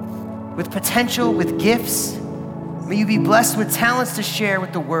 with potential, with gifts. May you be blessed with talents to share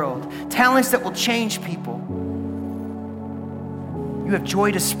with the world, talents that will change people. You have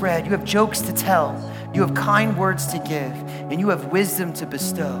joy to spread. You have jokes to tell. You have kind words to give. And you have wisdom to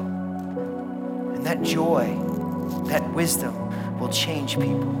bestow. And that joy, that wisdom will change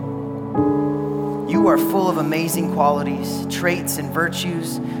people. You are full of amazing qualities, traits, and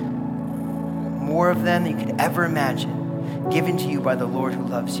virtues, more of them than you could ever imagine, given to you by the Lord who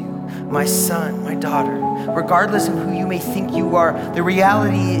loves you. My son, my daughter, regardless of who you may think you are, the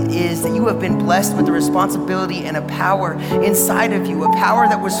reality is that you have been blessed with a responsibility and a power inside of you, a power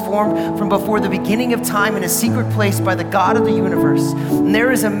that was formed from before the beginning of time in a secret place by the God of the universe. And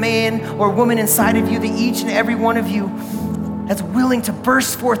there is a man or woman inside of you that each and every one of you that's willing to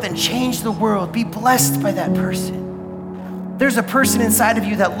burst forth and change the world. Be blessed by that person. There's a person inside of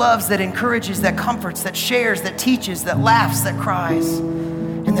you that loves, that encourages, that comforts, that shares, that teaches, that laughs, that cries,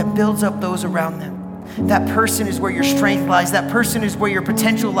 and that builds up those around them. That person is where your strength lies. That person is where your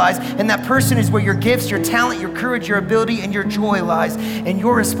potential lies. And that person is where your gifts, your talent, your courage, your ability, and your joy lies. And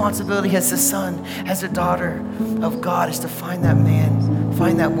your responsibility as a son, as a daughter of God, is to find that man,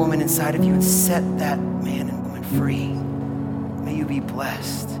 find that woman inside of you and set that man and woman free. May you be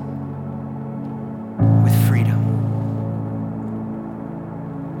blessed with freedom.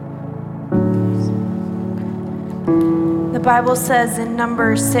 The Bible says in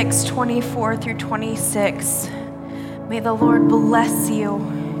Numbers 6:24 through 26, may the Lord bless you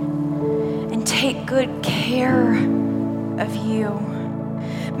and take good care of you.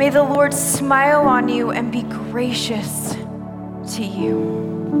 May the Lord smile on you and be gracious to you.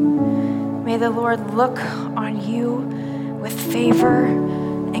 May the Lord look on you with favor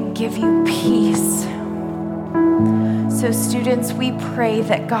and give you peace. So students, we pray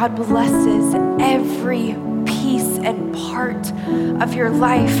that God blesses every piece and part of your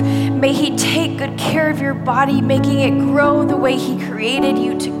life. May He take good care of your body, making it grow the way He created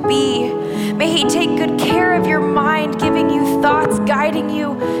you to be. May He take good care of your mind, giving you thoughts, guiding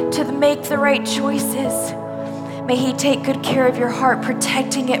you to make the right choices. May He take good care of your heart,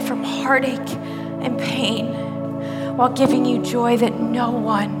 protecting it from heartache and pain, while giving you joy that no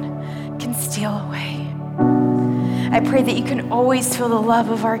one can steal away. I pray that you can always feel the love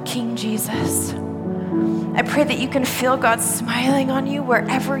of our King Jesus. I pray that you can feel God smiling on you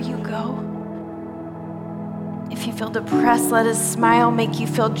wherever you go. If you feel depressed, let His smile make you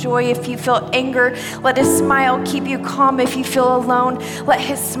feel joy. If you feel anger, let His smile keep you calm. If you feel alone, let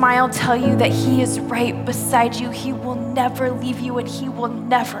His smile tell you that He is right beside you. He will never leave you and He will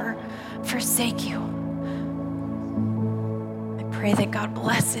never forsake you. I pray that God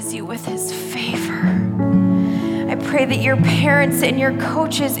blesses you with His favor. I pray that your parents and your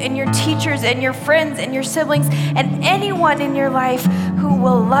coaches and your teachers and your friends and your siblings and anyone in your life who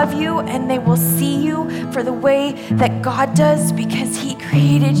will love you and they will see you for the way that God does, because He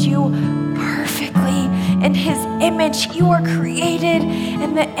created you perfectly in His image. You are created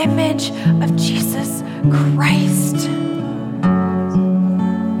in the image of Jesus Christ.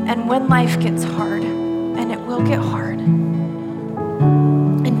 And when life gets hard, and it will get hard,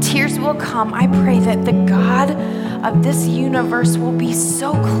 and tears will come, I pray that the God of this universe will be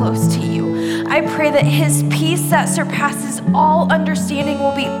so close to you. I pray that His peace that surpasses all understanding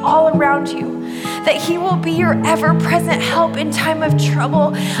will be all around you, that He will be your ever-present help in time of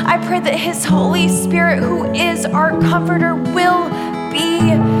trouble. I pray that His Holy Spirit, who is our comforter, will be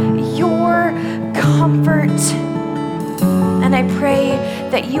your comfort. And I pray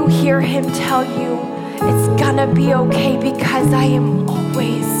that you hear Him tell you, it's gonna be okay because I am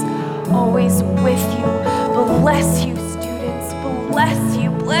always with you. Bless you, students.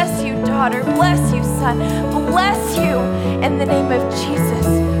 Bless you, daughter. Bless you, son. Bless you in the name of Jesus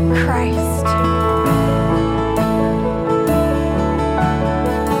Christ.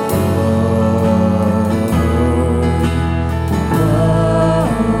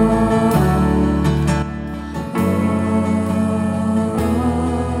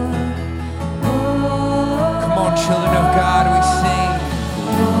 Come on, children of God, we sing.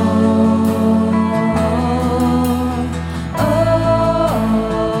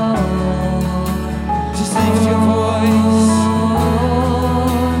 Just lift your voice.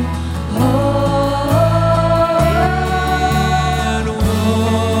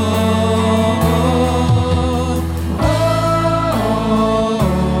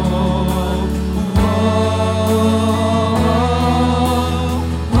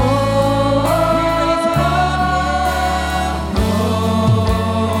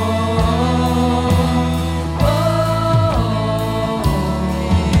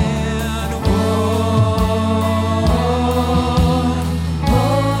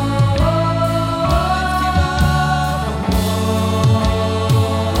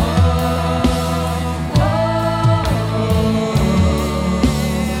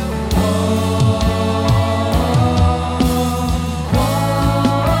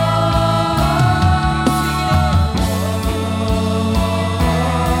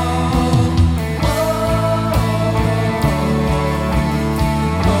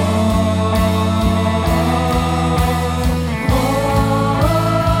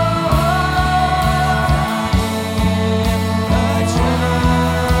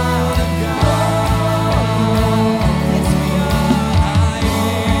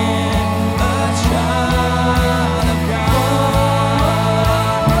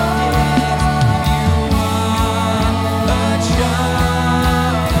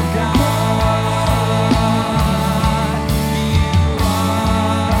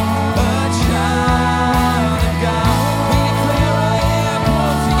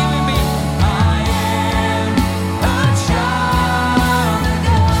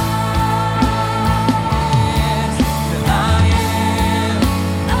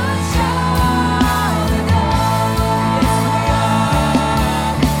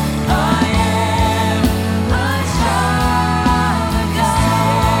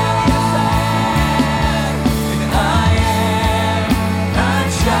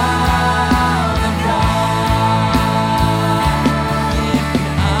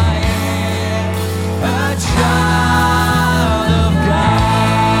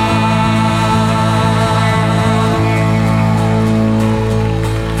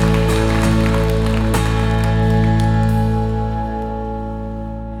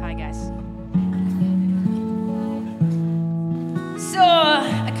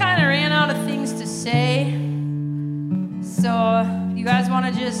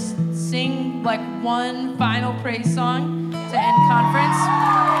 one final praise song to end conference.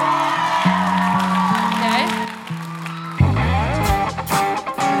 Okay?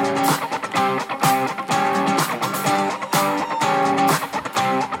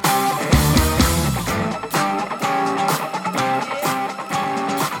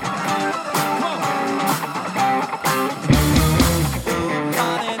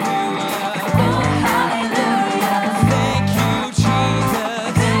 Hallelujah.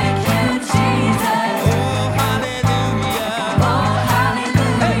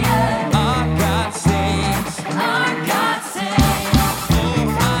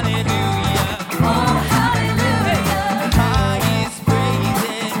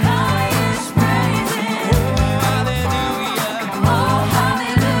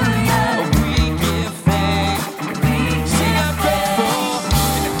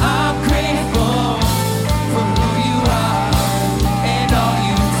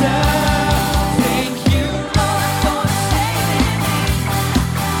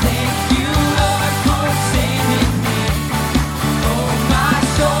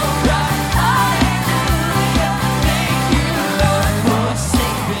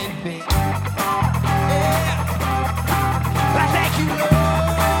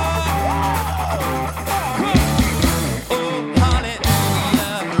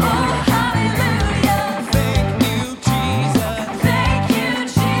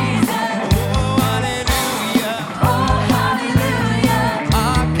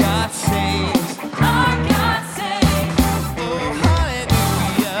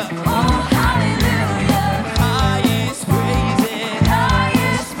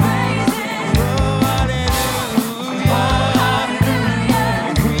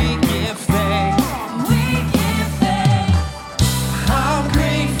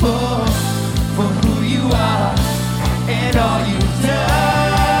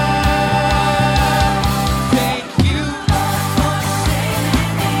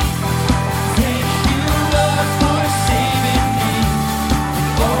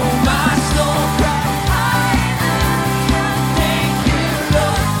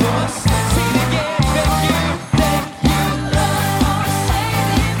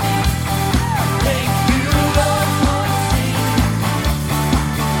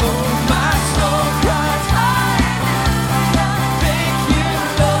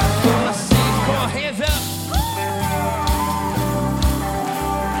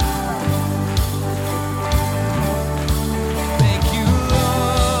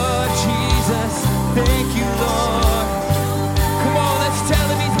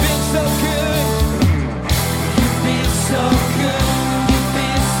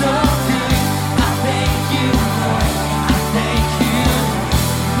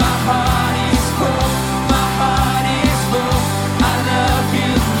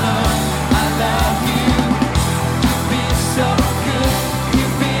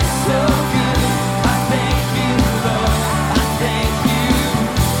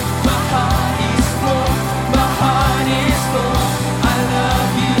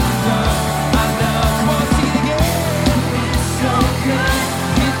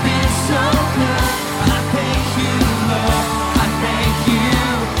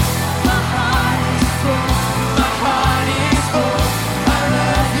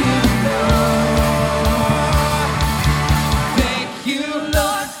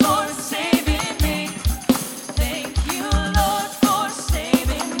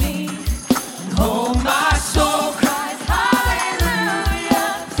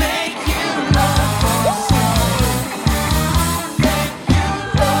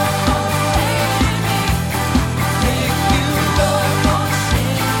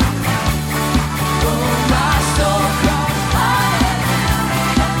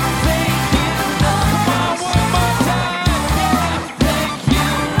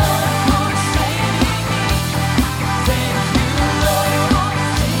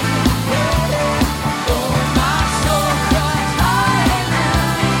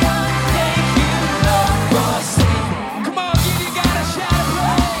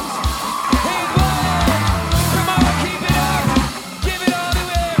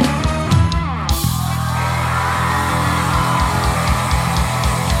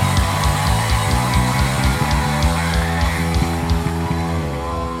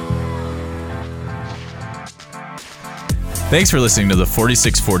 Thanks for listening to the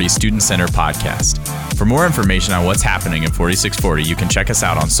 4640 Student Center podcast. For more information on what's happening in 4640, you can check us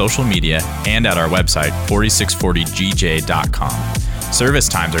out on social media and at our website, 4640gj.com. Service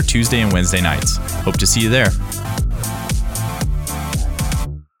times are Tuesday and Wednesday nights. Hope to see you there.